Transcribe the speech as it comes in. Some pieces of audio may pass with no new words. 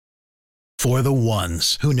For the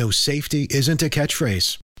ones who know safety isn't a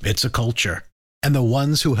catchphrase, it's a culture. And the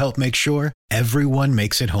ones who help make sure everyone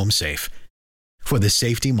makes it home safe. For the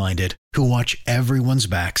safety-minded who watch everyone's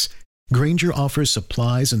backs, Grainger offers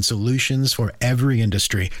supplies and solutions for every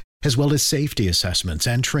industry, as well as safety assessments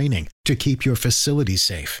and training to keep your facilities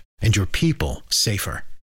safe and your people safer.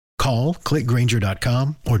 Call, click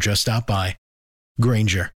Grainger.com, or just stop by.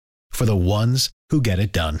 Grainger, for the ones who get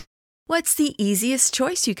it done. What's the easiest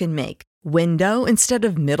choice you can make? Window instead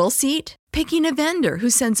of middle seat? Picking a vendor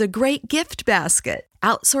who sends a great gift basket?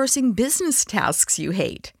 Outsourcing business tasks you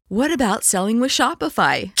hate? What about selling with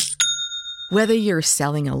Shopify? Whether you're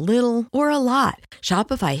selling a little or a lot,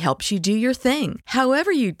 Shopify helps you do your thing,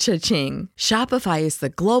 however you cha-ching. Shopify is the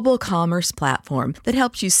global commerce platform that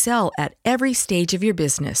helps you sell at every stage of your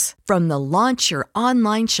business. From the launch your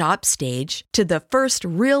online shop stage to the first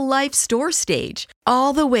real-life store stage,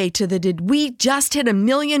 all the way to the did we just hit a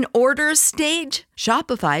million orders stage.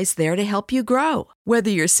 Shopify's there to help you grow.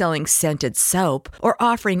 Whether you're selling scented soap or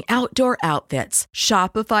offering outdoor outfits,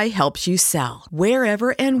 Shopify helps you sell.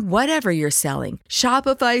 Wherever and whatever you're selling,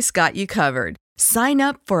 Shopify's got you covered. Sign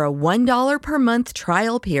up for a $1 per month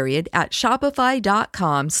trial period at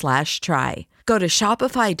shopify.com/try. Go to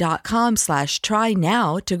shopify.com/try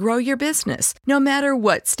now to grow your business, no matter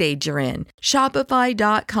what stage you're in.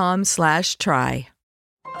 Shopify.com/try.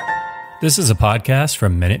 This is a podcast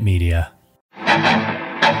from Minute Media.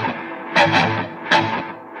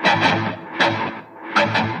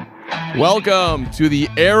 Welcome to the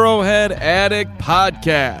Arrowhead Addict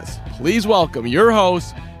Podcast. Please welcome your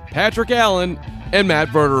hosts, Patrick Allen and Matt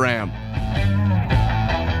Verderam.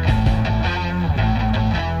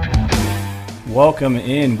 Welcome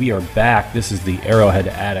in. We are back. This is the Arrowhead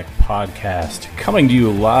Addict Podcast, coming to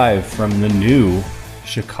you live from the new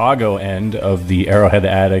Chicago end of the Arrowhead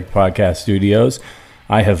Addict Podcast studios.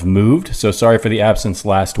 I have moved, so sorry for the absence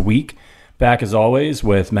last week. Back as always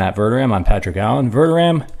with Matt Verderam. I'm Patrick Allen.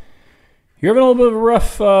 Verderam, you're having a little bit of a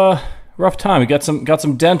rough time. We got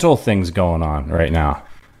some dental things going on right now.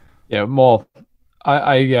 Yeah, well,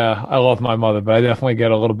 I love my mother, but I definitely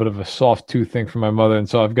get a little bit of a soft tooth thing from my mother, and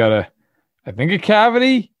so I've got I think a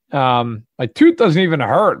cavity. My tooth doesn't even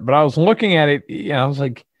hurt, but I was looking at it, I was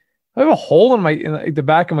like, I have a hole in the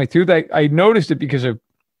back of my tooth. I noticed it because of,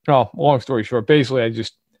 long story short, basically I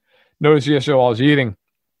just noticed yesterday while I was eating,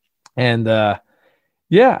 and I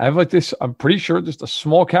have like this. I'm pretty sure just a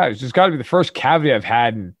small cavity. It's just got to be the first cavity I've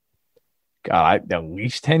had in at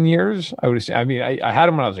least 10 years. I would say. I mean, I had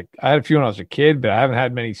them I had a few when I was a kid, but I haven't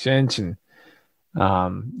had many since. And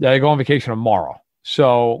I go on vacation tomorrow.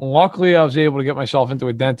 So luckily I was able to get myself into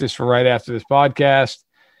a dentist for right after this podcast.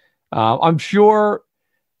 I'm sure,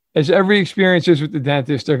 as every experience is with the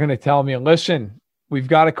dentist, they're going to tell me, listen, we've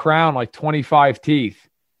got to crown like 25 teeth.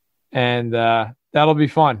 And that'll be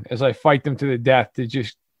fun as I fight them to the death to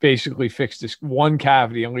just basically fix this one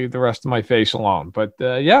cavity and leave the rest of my face alone. But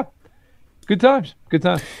good times.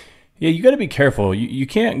 Yeah, you got to be careful. You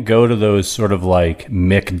can't go to those sort of like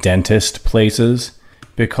Mick dentist places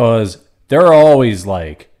because they're always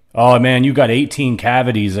like, oh man, you got 18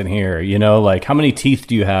 cavities in here. Like how many teeth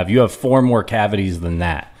do you have? You have 4 more cavities than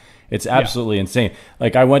that. It's absolutely insane.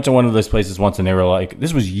 Like I went to one of those places once and they were like,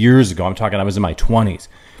 this was years ago. I was in my 20s.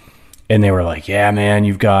 And they were like, yeah, man,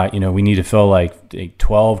 you've got, we need to fill like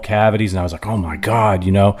 12 cavities. And I was like, oh my God,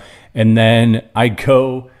 And then I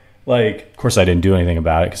go, like, of course I didn't do anything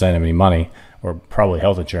about it because I didn't have any money or probably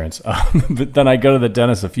health insurance. But then I go to the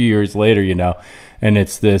dentist a few years later, and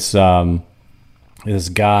it's this guy,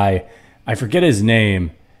 I forget his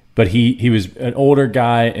name, but he was an older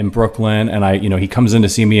guy in Brooklyn. And he comes in to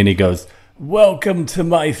see me and he goes, welcome to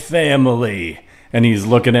my family. And he's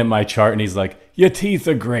looking at my chart and he's like, your teeth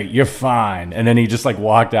are great. You're fine. And then he just like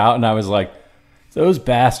walked out and I was like, those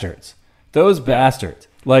bastards.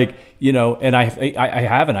 Like, and I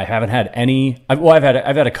haven't had any, I've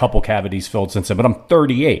had a couple cavities filled since then, but I'm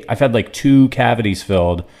 38. I've had like 2 cavities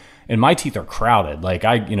filled and my teeth are crowded. Like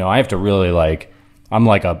I have to really like, I'm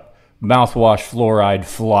like a mouthwash, fluoride,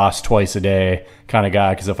 floss twice a day kind of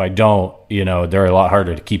guy. Cause if I don't, they're a lot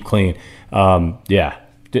harder to keep clean.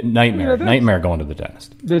 Nightmare going to the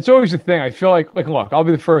dentist. It's always the thing. I feel like look, I'll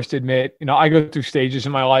be the first to admit, I go through stages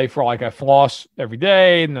in my life where like I floss every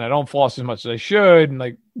day and then I don't floss as much as I should. And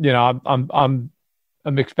like, I'm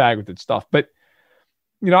a mixed bag with that stuff. But,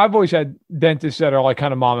 I've always had dentists that are like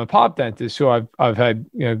kind of mom and pop dentists who I've had,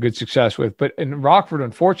 good success with. But in Rockford,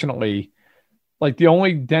 unfortunately, like the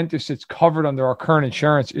only dentist that's covered under our current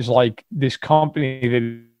insurance is like this company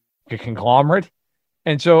that a conglomerate.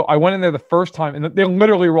 And so I went in there the first time and they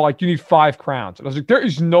literally were like, you need 5 crowns. And I was like, there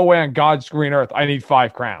is no way on God's green earth I need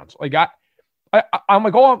 5 crowns. Like I'm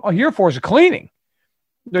like, all I'm here for is a cleaning.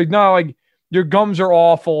 They're not like, your gums are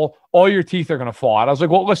awful, all your teeth are going to fall out. I was like,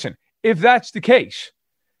 well, listen, if that's the case,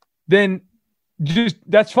 then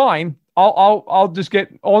that's fine. I'll just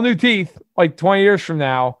get all new teeth like 20 years from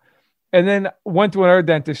now. And then went to another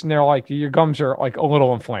dentist, and they're like, your gums are like a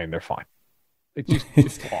little inflamed. They're fine. It's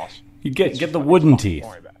just toss. You get the wooden teeth,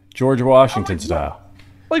 George Washington style.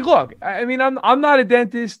 Like, look, I mean, I'm not a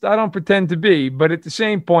dentist. I don't pretend to be, but at the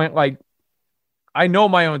same point, like, I know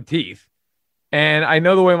my own teeth, and I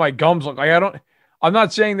know the way my gums look. Like, I'm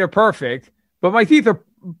not saying they're perfect, but my teeth are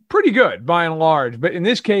pretty good by and large. But in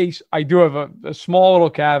this case, I do have a small little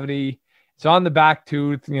cavity. It's on the back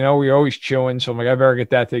tooth. You know, we're always chewing, so I'm like, I better get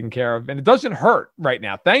that taken care of. And it doesn't hurt right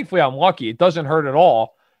now. Thankfully, I'm lucky. It doesn't hurt at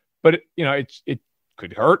all. But it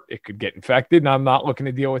could hurt. It could get infected, and I'm not looking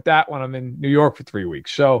to deal with that when I'm in New York for 3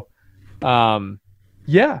 weeks. So,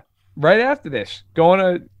 yeah, right after this,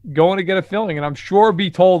 going to get a filling, and I'm sure be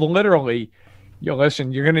told literally,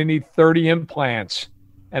 listen, you're going to need 30 implants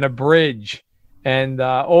and a bridge. And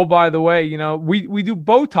by the way, we do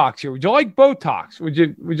Botox here. Would you like Botox? Would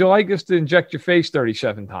you like us to inject your face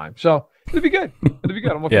 37 times? So it'll be good.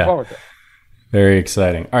 I'm looking forward to it. Very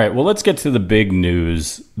exciting. All right, well, let's get to the big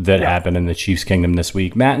news that happened in the Chiefs Kingdom this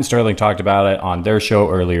week. Matt and Sterling talked about it on their show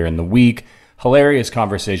earlier in the week. Hilarious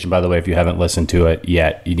conversation, by the way. If you haven't listened to it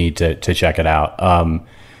yet, you need to check it out.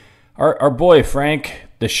 Our boy Frank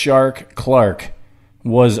the Shark Clark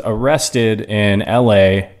was arrested in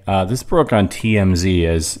L.A. This broke on TMZ,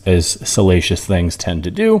 as salacious things tend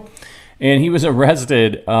to do. And he was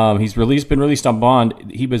arrested. He's been released on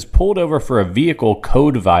bond. He was pulled over for a vehicle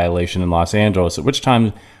code violation in Los Angeles, at which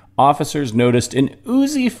time officers noticed an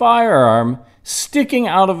Uzi firearm sticking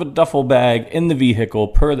out of a duffel bag in the vehicle,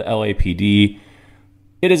 per the LAPD.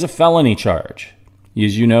 It is a felony charge.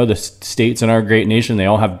 As you know, the states in our great nation, they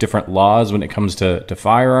all have different laws when it comes to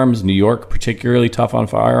firearms. New York, particularly tough on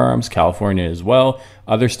firearms. California as well.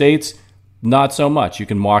 Other states, not so much. You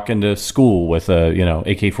can walk into school with a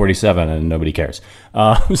AK-47 and nobody cares.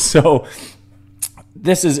 So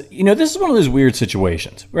this is one of those weird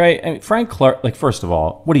situations, right? I mean, Frank Clark, like, first of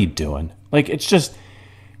all, what are you doing? Like,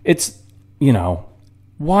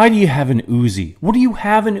 why do you have an Uzi? What do you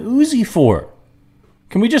have an Uzi for?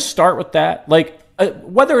 Can we just start with that? Like,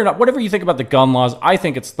 whether or not, whatever you think about the gun laws, I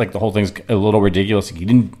think it's like the whole thing's a little ridiculous. He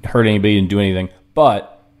didn't hurt anybody, didn't do anything,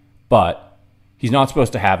 but he's not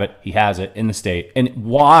supposed to have it. He has it in the state. And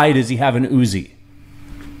why does he have an Uzi?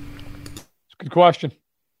 It's a good question.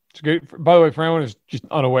 It's good. By the way, for anyone who's just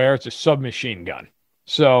unaware, it's a submachine gun.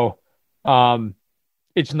 So,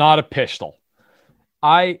 it's not a pistol.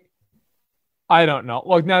 I don't know.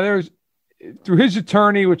 Look, now there's, through his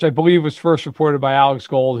attorney, which I believe was first reported by Alex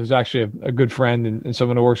Gold, who's actually a good friend and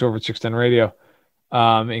someone who works over at 610 Radio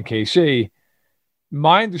in KC.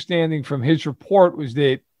 My understanding from his report was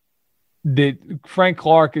that Frank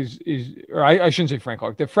Clark I shouldn't say Frank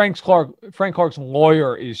Clark, that Frank Clark's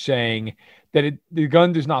lawyer is saying that the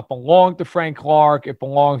gun does not belong to Frank Clark. It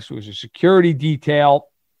belongs to his security detail.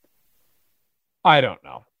 I don't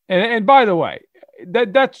know. And by the way,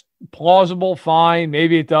 that's plausible, fine.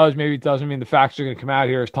 Maybe it does, maybe it doesn't. I mean, the facts are going to come out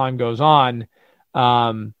here as time goes on.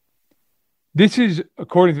 This is,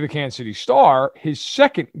 according to the Kansas City Star, his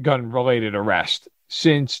second gun-related arrest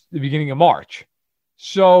since the beginning of March.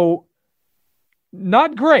 So,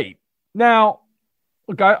 not great. Now,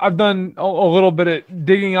 look, I've done a little bit of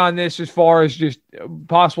digging on this as far as just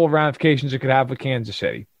possible ramifications it could have with Kansas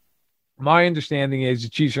City. My understanding is the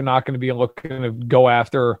Chiefs are not going to be looking to go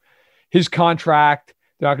after his contract.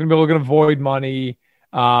 They're not going to be looking to void money.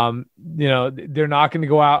 They're not going to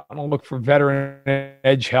go out and look for veteran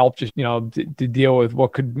edge help, just, to deal with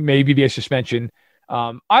what could maybe be a suspension.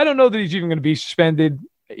 I don't know that he's even going to be suspended.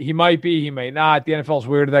 He might be, he may not. The NFL's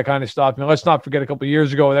weird at that kind of stuff. I mean, let's not forget a couple of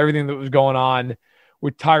years ago with everything that was going on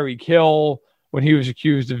with Tyreek Hill when he was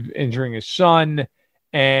accused of injuring his son.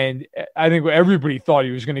 And I think everybody thought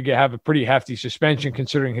he was going to have a pretty hefty suspension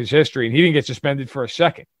considering his history, and he didn't get suspended for a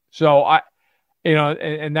second. So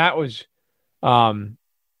and that was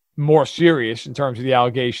more serious in terms of the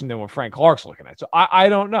allegation than what Frank Clark's looking at. So I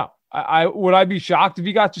don't know. Would I be shocked if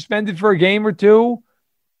he got suspended for a game or two?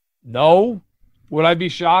 No. Would I be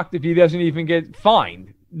shocked if he doesn't even get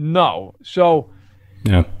fined? No. So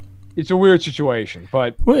yeah, it's a weird situation,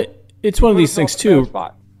 but it's one of these things too.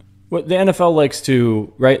 What the NFL likes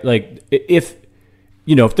to, right? Like if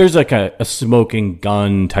there's like a smoking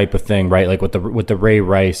gun type of thing, right? Like with the Ray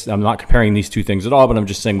Rice. I'm not comparing these two things at all, but I'm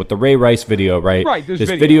just saying with the Ray Rice video, right? Right. This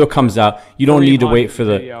video comes out. You don't need to wait for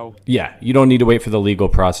you don't need to wait for the legal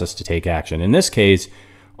process to take action. In this case,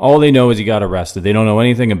 All they know is he got arrested. They don't know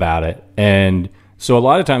anything about it. And so a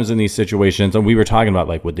lot of times in these situations, and we were talking about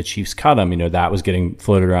like, would the Chiefs cut him? That was getting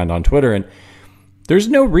floated around on Twitter. And there's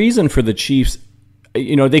no reason for the Chiefs.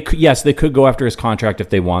 They could go after his contract if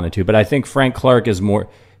they wanted to. But I think Frank Clark is more,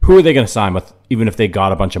 who are they going to sign with, even if they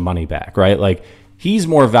got a bunch of money back, right? Like, he's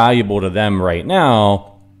more valuable to them right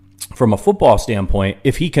now from a football standpoint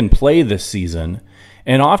if he can play this season.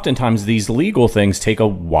 And oftentimes these legal things take a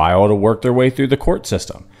while to work their way through the court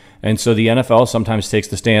system. And so the NFL sometimes takes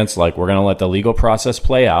the stance like, we're going to let the legal process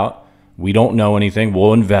play out. We don't know anything.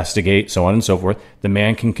 We'll investigate, so on and so forth. The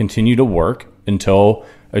man can continue to work until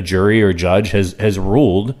a jury or judge has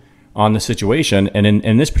ruled on the situation. And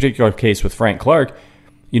in this particular case with Frank Clark,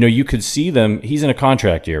 you could see them. He's in a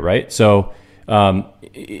contract year, right? So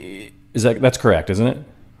that's correct, isn't it?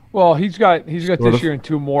 Well, he's got this year and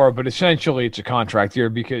 2 more, but essentially it's a contract year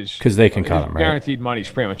because they can cut him, right? Guaranteed money's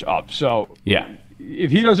pretty much up. So yeah,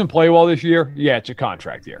 if he doesn't play well this year, yeah, it's a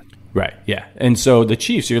contract year. Right. Yeah. And so the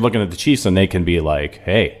Chiefs, you're looking at the Chiefs, and they can be like,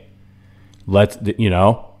 hey, let's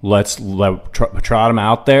trot him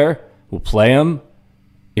out there. We'll play him.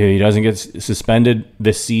 If he doesn't get suspended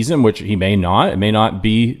this season, which he may not, it may not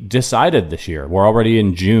be decided this year. We're already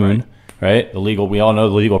in June. Right? We all know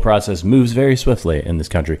the legal process moves very swiftly in this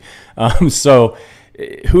country. So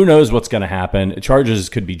who knows what's going to happen? Charges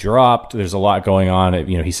could be dropped. There's a lot going on.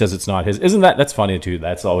 He says it's not his. That's funny too.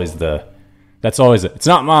 That's always it's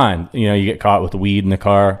not mine. You get caught with the weed in the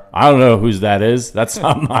car. I don't know whose that is. That's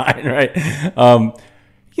not mine. Right.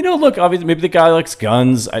 Look, obviously maybe the guy likes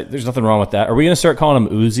guns. There's nothing wrong with that. Are we going to start calling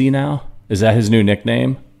him Uzi now? Is that his new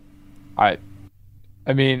nickname? I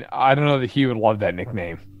mean, I don't know that he would love that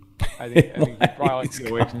nickname. I think he'd probably like to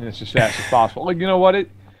get away from this as fast as possible. Like, you know what?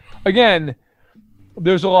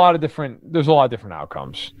 There's a lot of different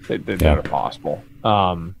outcomes that are possible.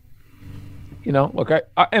 Look,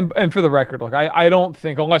 and for the record, look, I don't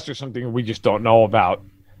think, unless there's something we just don't know about,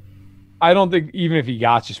 I don't think even if he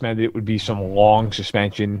got suspended, it would be some long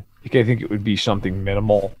suspension. I think it would be something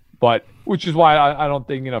minimal. But which is why I don't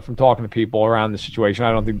think, from talking to people around the situation,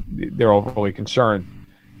 I don't think they're overly concerned.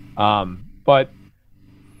 But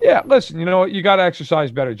yeah, listen, you got to exercise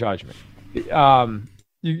better judgment.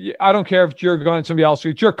 I don't care if it's your gun, somebody else.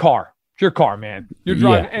 It's your car. It's your car, man. You're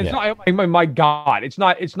driving. And it's not, my God, it's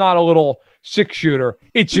not a little 6-shooter.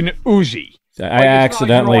 It's an Uzi. I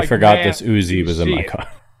accidentally forgot this Uzi was in my car.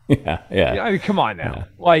 Yeah. I mean, come on now.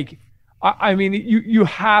 Yeah. You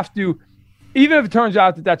have to, even if it turns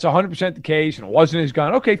out that that's 100% the case and it wasn't his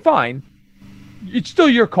gun, okay, fine. It's still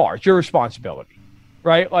your car. It's your responsibility.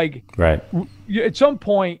 Right? Right. At some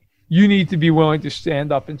point, you need to be willing to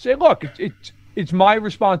stand up and say, look, it's my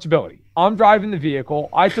responsibility. I'm driving the vehicle.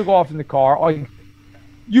 I took off in the car. He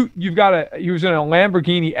was in a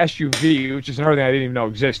Lamborghini SUV, which is another thing I didn't even know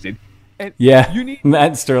existed. And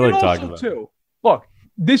Matt Sterling talked about it. Look,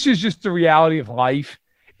 this is just the reality of life.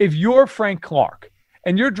 If you're Frank Clark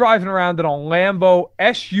and you're driving around in a Lambo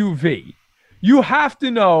SUV, you have to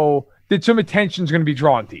know that some attention is going to be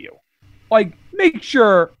drawn to you. Make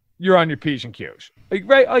sure you're on your P's and Q's.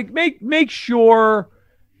 Make sure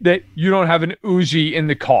that you don't have an Uzi in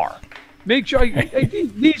the car. Make sure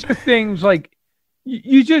these are things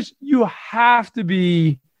you have to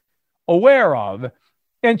be aware of.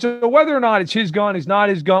 And so whether or not it's his gun, is not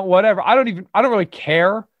his gun, whatever, I don't really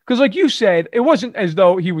care. Because like you said, it wasn't as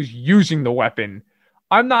though he was using the weapon.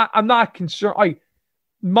 I'm not concerned.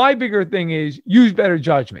 My bigger thing is use better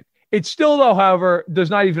judgment. It still, though, however, does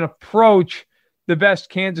not even approach the best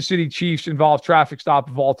Kansas City Chiefs involved traffic stop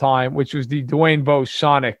of all time, which was the Dwayne Bowe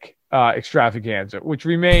Sonic extravaganza, which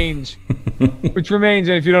remains, and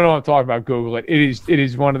if you don't know what I'm talking about, Google it. It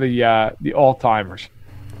is one of the all-timers.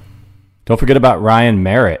 Don't forget about Ryan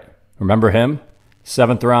Merritt. Remember him?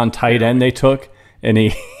 7th round tight end they took, and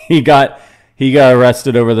he got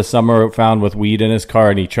arrested over the summer, found with weed in his car,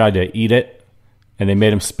 and he tried to eat it, and they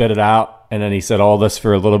made him spit it out, and then he said, all this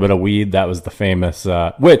for a little bit of weed. That was the famous,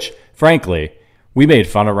 which, frankly, we made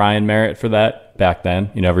fun of Ryan Merritt for that back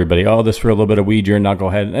then. Everybody, this for a little bit of weed, you're a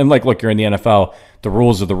knucklehead. And look, you're in the NFL. The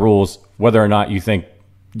rules are the rules. Whether or not you think,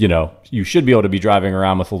 you should be able to be driving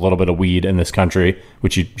around with a little bit of weed in this country,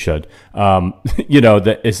 which you should,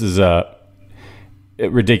 that this is a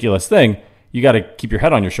ridiculous thing. You got to keep your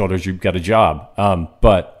head on your shoulders. You've got a job.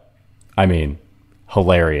 But, I mean,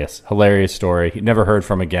 hilarious story. He never heard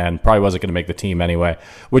from again. Probably wasn't going to make the team anyway,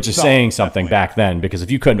 which is saying something back then, because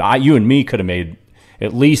if you couldn't, you and me could have made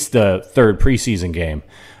at least the 3rd preseason game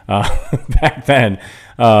back then.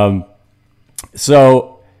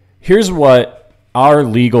 So here's what our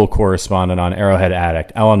legal correspondent on Arrowhead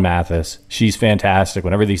Addict, Ellen Mathis, she's fantastic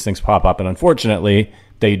whenever these things pop up. And unfortunately,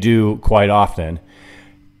 They do quite often.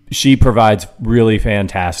 She provides really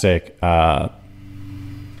fantastic, the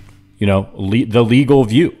legal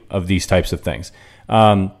view of these types of things.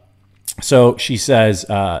 So she says,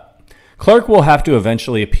 Clark will have to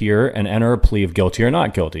eventually appear and enter a plea of guilty or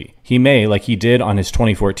not guilty. He may, like he did on his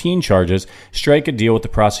 2014 charges, strike a deal with the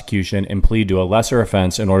prosecution and plead to a lesser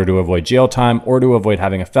offense in order to avoid jail time or to avoid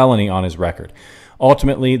having a felony on his record.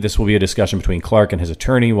 Ultimately, this will be a discussion between Clark and his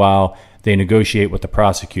attorney while they negotiate with the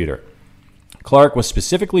prosecutor. Clark was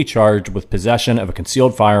specifically charged with possession of a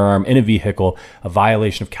concealed firearm in a vehicle, a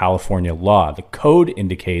violation of California law. The code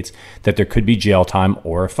indicates that there could be jail time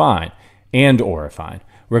or a fine,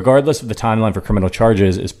 Regardless of the timeline for criminal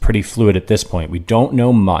charges is pretty fluid at this point. We don't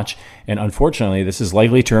know much, and unfortunately, this is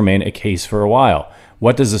likely to remain a case for a while.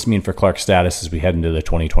 What does this mean for Clark's status as we head into the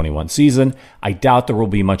 2021 season? I doubt there will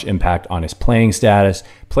be much impact on his playing status.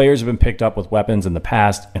 Players have been picked up with weapons in the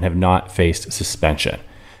past and have not faced suspension.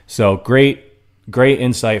 So great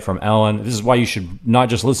insight from Ellen. This is why you should not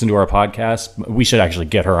just listen to our podcast. We should actually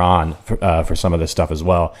get her on for some of this stuff as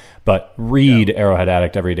well. But read Arrowhead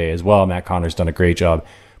Addict every day as well. Matt Connor's done a great job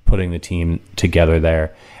putting the team together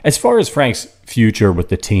there. As far as Frank's future with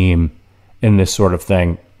the team in this sort of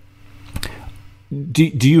thing,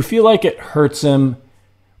 do you feel like it hurts him?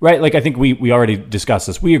 Right, like I think we already discussed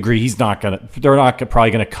this. We agree they're not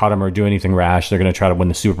probably gonna cut him or do anything rash. They're gonna try to win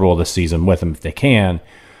the Super Bowl this season with him if they can.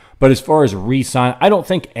 But as far as re-sign, I don't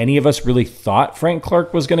think any of us really thought Frank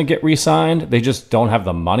Clark was going to get re-signed. They just don't have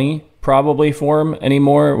the money probably for him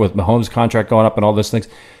anymore with Mahomes' contract going up and all those things.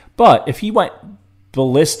 But if he went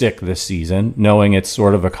ballistic this season, knowing it's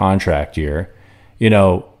sort of a contract year,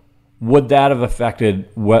 would that have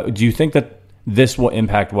affected do you think that this will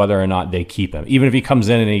impact whether or not they keep him, even if he comes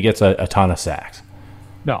in and he gets a ton of sacks?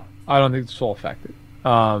 No, I don't think this will affect it.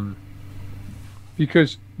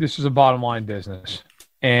 Because this is a bottom line business.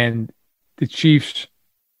 And the Chiefs,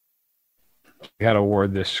 I got to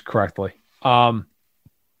word this correctly. The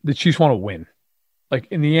Chiefs want to win. Like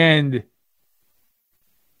in the end,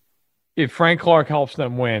 if Frank Clark helps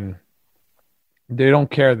them win, they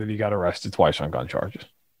don't care that he got arrested twice on gun charges.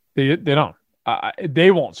 They don't.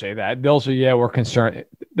 They won't say that. They'll say, yeah, we're concerned.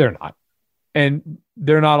 They're not. And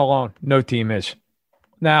they're not alone. No team is.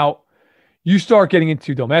 Now, you start getting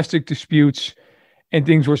into domestic disputes and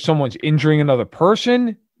things where someone's injuring another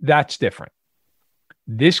person, that's different.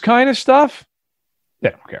 This kind of stuff,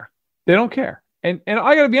 they don't care. They don't care. And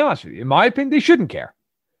I got to be honest with you. In my opinion, they shouldn't care.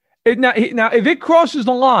 Now, if it crosses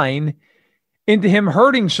the line into him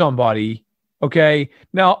hurting somebody, okay,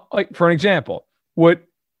 now, like for an example, what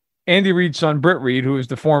Andy Reid's son, Britt Reid, who is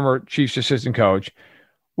the former Chiefs assistant coach,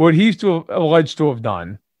 what he's alleged to have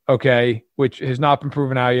done, okay, which has not been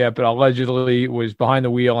proven out yet, but allegedly was behind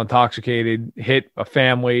the wheel, intoxicated, hit a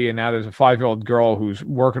family, and now there's a 5-year-old girl who's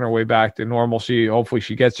working her way back to normalcy. Hopefully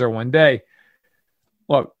she gets there one day.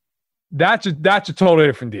 Look, that's a totally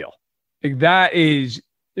different deal. Like, that is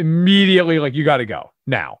immediately like you got to go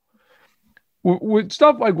now. With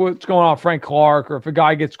stuff like what's going on with Frank Clark, or if a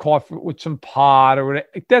guy gets caught with some pot or whatever,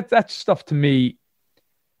 that's stuff to me.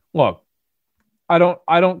 Look, I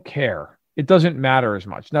don't care. It doesn't matter as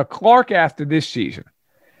much. Now, Clark, after this season,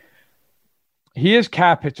 he has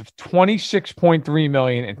cap hits of $26.3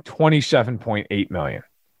 million and $27.8 million.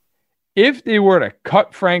 If they were to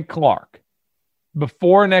cut Frank Clark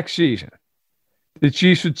before next season, the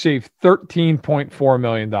Chiefs would save $13.4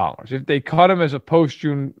 million. If they cut him as a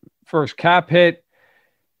post-June 1st cap hit,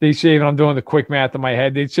 they save, and I'm doing the quick math in my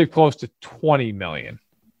head, they'd save close to $20 million.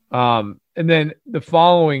 And then the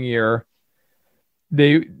following year,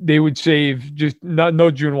 they would save just no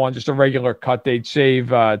June 1, just a regular cut. They'd save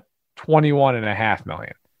 $21.5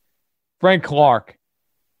 million. Frank Clark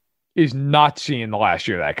is not seeing the last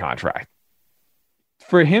year of that contract.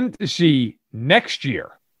 For him to see next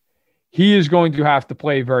year, he is going to have to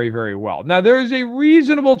play very, very well. Now, there is a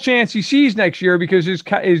reasonable chance he sees next year because his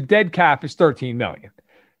dead cap is $13 million.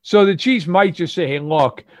 So the Chiefs might just say, hey,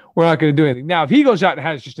 look, we're not going to do anything. Now, if he goes out and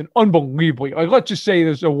has just an unbelievably, like, let's just say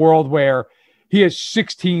there's a world where he has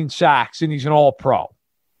 16 sacks and he's an all-pro.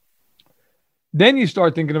 Then you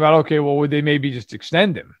start thinking about, okay, well, would they maybe just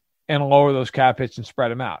extend him and lower those cap hits and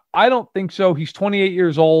spread him out? I don't think so. He's 28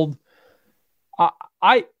 years old.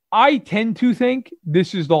 I tend to think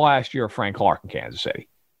this is the last year of Frank Clark in Kansas City.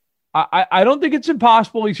 I don't think it's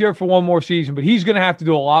impossible he's here for one more season, but he's going to have to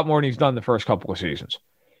do a lot more than he's done the first couple of seasons.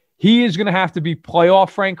 He is going to have to be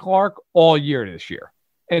playoff Frank Clark all year this year.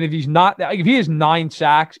 And if he's not, like, if he has 9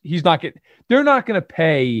 sacks, he's not getting, they're not going to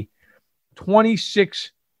pay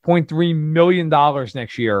 $26.3 million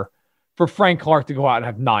next year for Frank Clark to go out and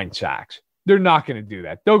have 9 sacks. They're not going to do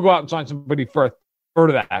that. They'll go out and sign somebody for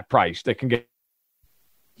to that price that can get.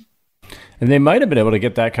 And they might have been able to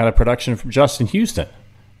get that kind of production from Justin Houston.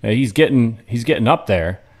 He's getting up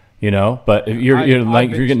there, But if you're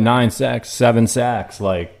getting 9 sacks, 7 sacks,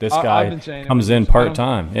 like this guy comes in part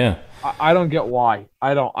time. Yeah, I don't get why.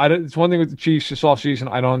 I don't. It's one thing with the Chiefs this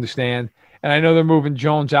offseason I don't understand, and I know they're moving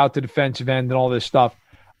Jones out to defensive end and all this stuff.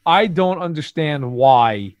 I don't understand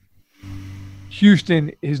why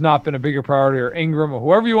Houston has not been a bigger priority, or Ingram, or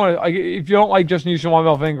whoever you want to. If you don't like Justin Houston, want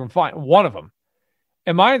Melvin Ingram, fine, one of them.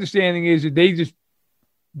 And my understanding is that they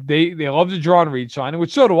love the Jarran Reed signing,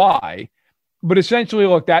 which so do I. But essentially,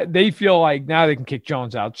 look, that they feel like now they can kick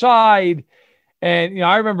Jones outside. And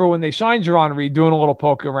I remember when they signed Jarran Reed, doing a little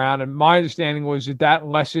poke around, and my understanding was that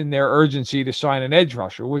lessened their urgency to sign an edge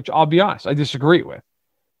rusher, which I'll be honest, I disagree with.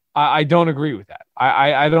 I don't agree with that.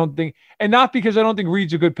 I don't think, and not because I don't think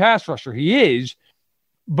Reed's a good pass rusher. He is,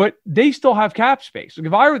 but they still have cap space. Like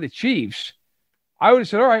if I were the Chiefs, I would have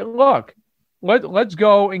said, all right, look, let's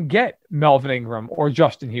go and get Melvin Ingram or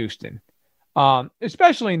Justin Houston.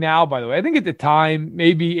 Especially now, by the way. I think at the time,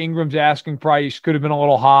 maybe Ingram's asking price could have been a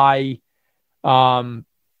little high. Fair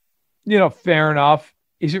enough.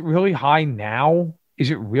 Is it really high now?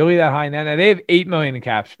 Is it really that high now? Now they have $8 million in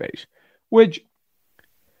cap space, which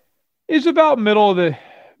is about middle of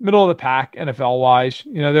the pack NFL wise.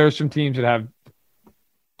 There are some teams that have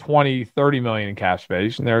 20, 30 million in cap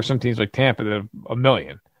space, and there are some teams like Tampa that have $1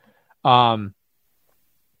 million.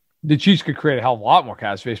 The Chiefs could create a hell of a lot more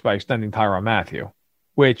cap space by extending Tyrann Mathieu,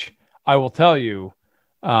 which I will tell you,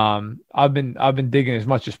 I've been digging as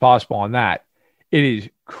much as possible on that. It is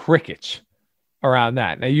crickets around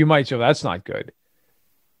that. Now you might say, well, that's not good.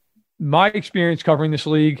 My experience covering this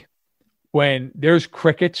league, when there's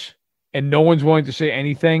crickets and no one's willing to say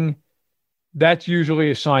anything, that's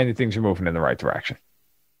usually a sign that things are moving in the right direction.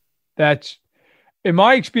 That's, in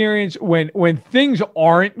my experience, when things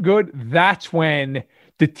aren't good, that's when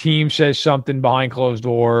the team says something behind closed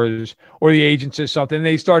doors, or the agent says something, and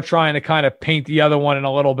they start trying to kind of paint the other one in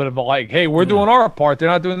a little bit of a like, hey, we're doing our part, they're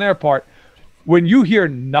not doing their part. When you hear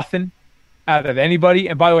nothing out of anybody,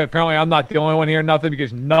 and by the way, apparently I'm not the only one hearing nothing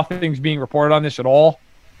because nothing's being reported on this at all,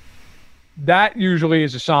 that usually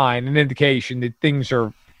is a sign, an indication that things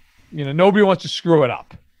are, nobody wants to screw it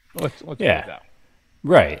up. Let's put it that way.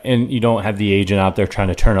 Right. And you don't have the agent out there trying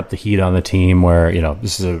to turn up the heat on the team where,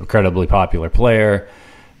 this is an incredibly popular player,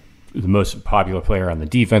 the most popular player on the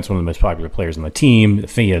defense, one of the most popular players on the team,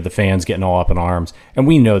 the fans getting all up in arms. And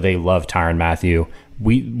we know they love Tyrann Mathieu.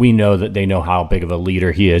 We know that they know how big of a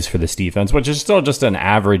leader he is for this defense, which is still just an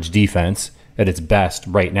average defense at its best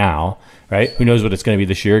right now, right? Who knows what it's going to be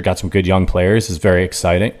this year? Got some good young players. It's very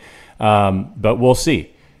exciting. But we'll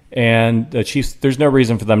see. And the Chiefs, there's no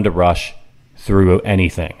reason for them to rush through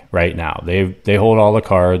anything right now. They hold all the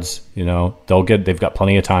cards. They've got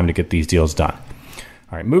plenty of time to get these deals done.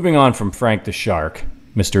 All right, moving on from Frank the Shark,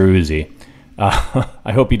 Mr. Uzi.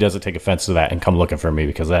 I hope he doesn't take offense to that and come looking for me,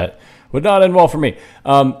 because that would not end well for me.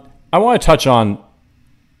 I want to touch on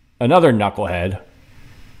another knucklehead,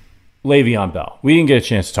 Le'Veon Bell. We didn't get a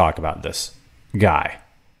chance to talk about this guy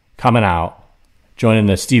coming out, joining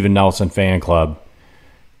the Steven Nelson fan club,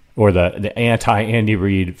 or the anti-Andy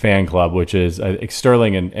Reid fan club, which is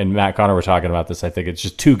Sterling and Matt Connor were talking about this. I think it's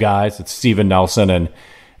just two guys. It's Steven Nelson and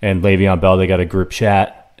Le'Veon Bell. They got a group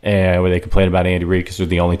chat where they complain about Andy Reid because they're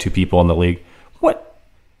the only two people in the league.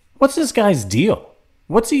 What's this guy's deal?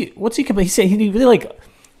 What's he? He said he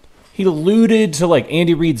alluded to like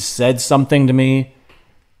Andy Reid said something to me.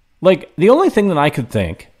 Like the only thing that I could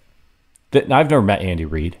think that I've never met Andy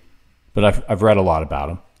Reid, but I've read a lot about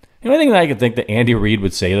him. The only thing that I could think that Andy Reid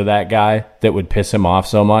would say to that guy that would piss him off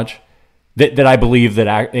so much, that I believe that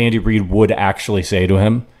Andy Reid would actually say to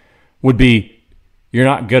him, would be, "You're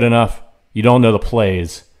not good enough. You don't know the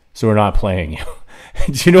plays, so we're not playing you."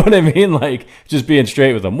 Do you know what I mean? Like, just being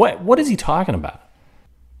straight with him. What is he talking about?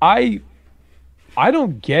 I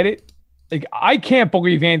don't get it. Like, I can't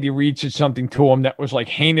believe Andy Reid said something to him that was like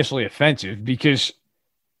heinously offensive, because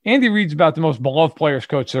Andy Reid's about the most beloved players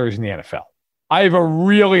coach there is in the NFL. I have a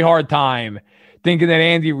really hard time thinking that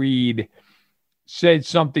Andy Reid said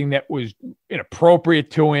something that was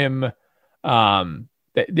inappropriate to him, that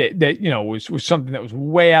was something that was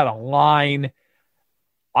way out of line.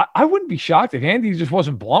 I wouldn't be shocked if Andy just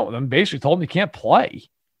wasn't blunt with him, basically told him he can't play.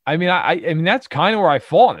 I mean, that's kind of where I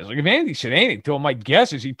fall on this. Like, if Andy said anything to him, my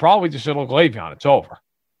guess is he probably just said, "Look, Le'Veon, it's over."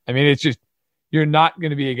 I mean, it's just, you're not going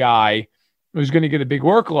to be a guy who's going to get a big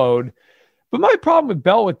workload. But my problem with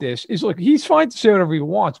Bell with this is, look, he's fine to say whatever he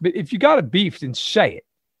wants, but if you got a beef, then say it.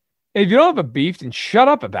 If you don't have a beef, then shut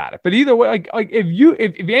up about it. But either way, like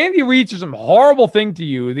if Andy Reid says some horrible thing to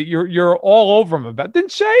you that you're all over him about, then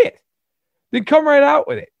say it. Then come right out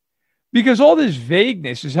with it. Because all this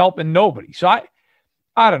vagueness is helping nobody. So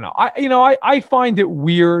I don't know. I find it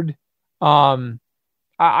weird.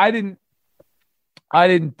 I didn't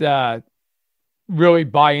really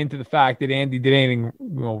buy into the fact that Andy did anything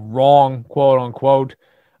wrong, quote unquote.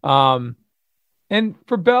 And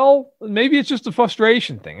for Bell, maybe it's just a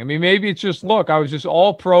frustration thing. I mean, maybe it's just, look, I was just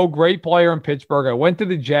all pro, great player in Pittsburgh. I went to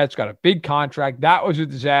the Jets, got a big contract. That was a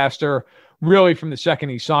disaster, really, from the second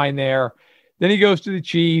he signed there. Then he goes to the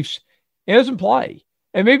Chiefs. He doesn't play.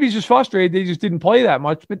 And maybe he's just frustrated they just didn't play that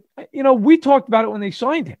much. But, we talked about it when they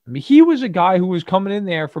signed him. I mean, he was a guy who was coming in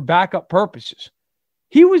there for backup purposes.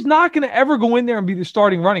 He was not going to ever go in there and be the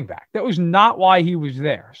starting running back. That was not why he was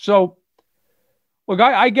there. So, look,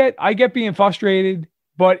 I get being frustrated,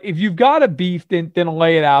 but if you've got a beef, then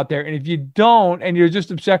lay it out there. And if you don't, and you're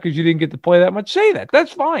just upset because you didn't get to play that much, say that.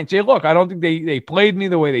 That's fine. Say, look, I don't think they played me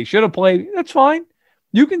the way they should have played. That's fine.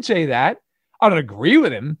 You can say that. I don't agree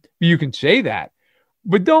with him, but you can say that.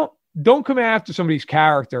 But don't come after somebody's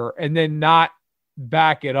character and then not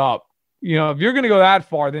back it up. If you're going to go that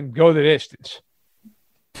far, then go the distance.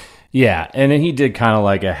 Yeah, and then he did kind of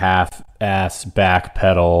like a half-ass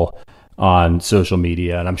backpedal on social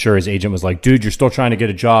media, and I'm sure his agent was like, dude, you're still trying to get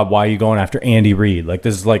a job. Why are you going after Andy Reid? Like,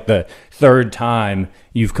 this is like the third time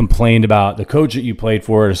you've complained about the coach that you played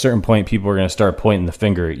for. At a certain point, people are going to start pointing the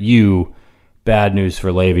finger at you. Bad news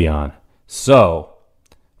for Le'Veon. So,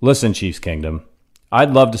 listen, Chiefs Kingdom,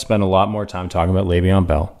 I'd love to spend a lot more time talking about Le'Veon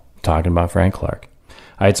Bell, talking about Frank Clark.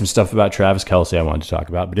 I had some stuff about Travis Kelce I wanted to talk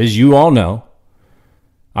about, but as you all know,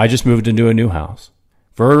 I just moved into a new house.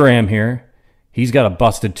 Verderam here, he's got a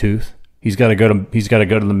busted tooth. He's got to go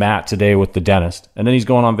to the mat today with the dentist, and then he's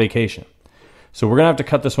going on vacation. So we're gonna have to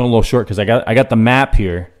cut this one a little short because I got the map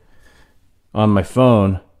here on my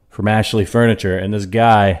phone from Ashley Furniture, and this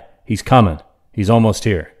guy, he's coming. He's almost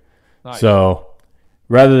here. Nice. So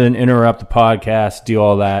rather than interrupt the podcast, do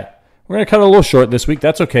all that, we're gonna cut it a little short this week.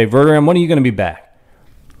 That's okay. Verderam, when are you gonna be back?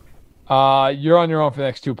 You're on your own for the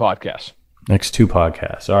next two podcasts. Next two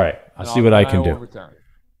podcasts. All right. I'll see what I can do.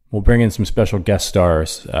 We'll bring in some special guest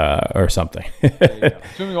stars or something.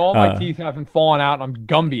 Assuming all my teeth haven't fallen out and I'm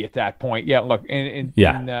Gumby at that point. Yeah, look,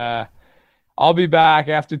 and I'll be back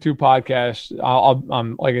after two podcasts.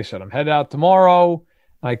 I'm like I said, I'm headed out tomorrow.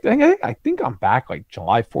 I think I'm back like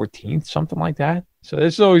July 14th, something like that. So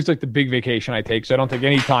this is always like the big vacation I take. So I don't take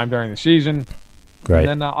any time during the season. Great.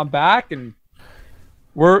 And then I'm back, and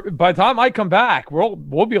by the time I come back, we'll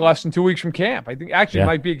be less than 2 weeks from camp. I think actually it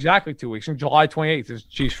might be exactly 2 weeks. July 28th is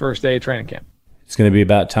Chiefs' first day of training camp. It's going to be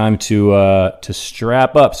about time to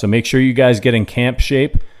strap up. So make sure you guys get in camp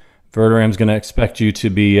shape. Verderam's going to expect you to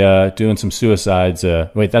be doing some suicides.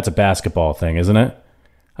 Wait, that's a basketball thing, isn't it?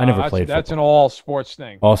 I never played football. That's an all sports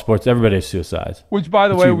thing. All sports. Everybody has suicides. Which, by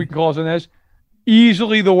the way, we can close on this.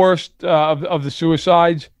 Easily the worst of the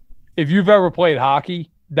suicides. If you've ever played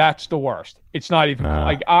hockey, that's the worst. It's not even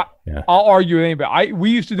I'll argue with anybody.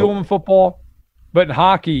 We used to do them in football, but in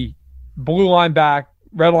hockey, blue line back,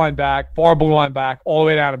 red line back, far blue line back, all the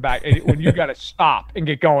way down and back. And when you got to stop and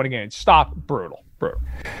get going again, stop. Brutal. All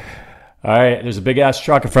right, there's a big ass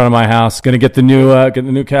truck in front of my house. Going to get the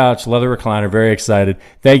new couch, leather recliner. Very excited.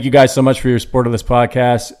 Thank you guys so much for your support of this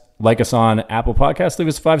podcast. Like us on Apple Podcasts. Leave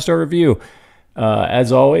us a 5-star review.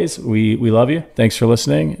 As always, we love you. Thanks for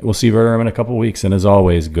listening. We'll see Verderam in a couple weeks. And as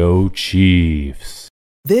always, go Chiefs.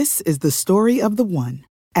 This is the story of the one.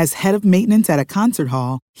 As head of maintenance at a concert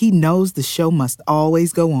hall, he knows the show must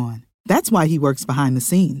always go on. That's why he works behind the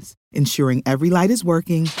scenes, ensuring every light is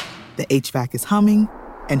working, the HVAC is humming,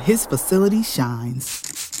 and his facility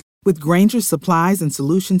shines. With Grainger's supplies and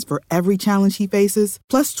solutions for every challenge he faces,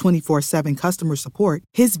 plus 24/7 customer support,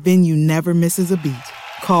 his venue never misses a beat.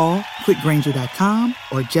 Call quickgrainger.com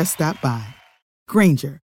or just stop by.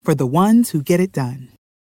 Grainger, for the ones who get it done.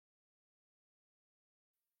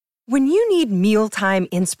 When you need mealtime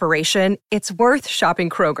inspiration, it's worth shopping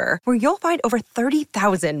Kroger, where you'll find over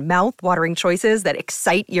 30,000 mouth-watering choices that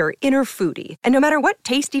excite your inner foodie. And no matter what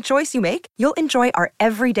tasty choice you make, you'll enjoy our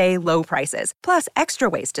everyday low prices, plus extra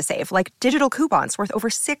ways to save, like digital coupons worth over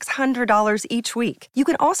 $600 each week. You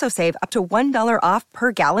can also save up to $1 off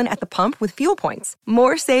per gallon at the pump with fuel points.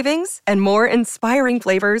 More savings and more inspiring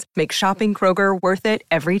flavors make shopping Kroger worth it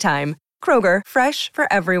every time. Kroger, fresh for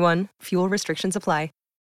everyone. Fuel restrictions apply.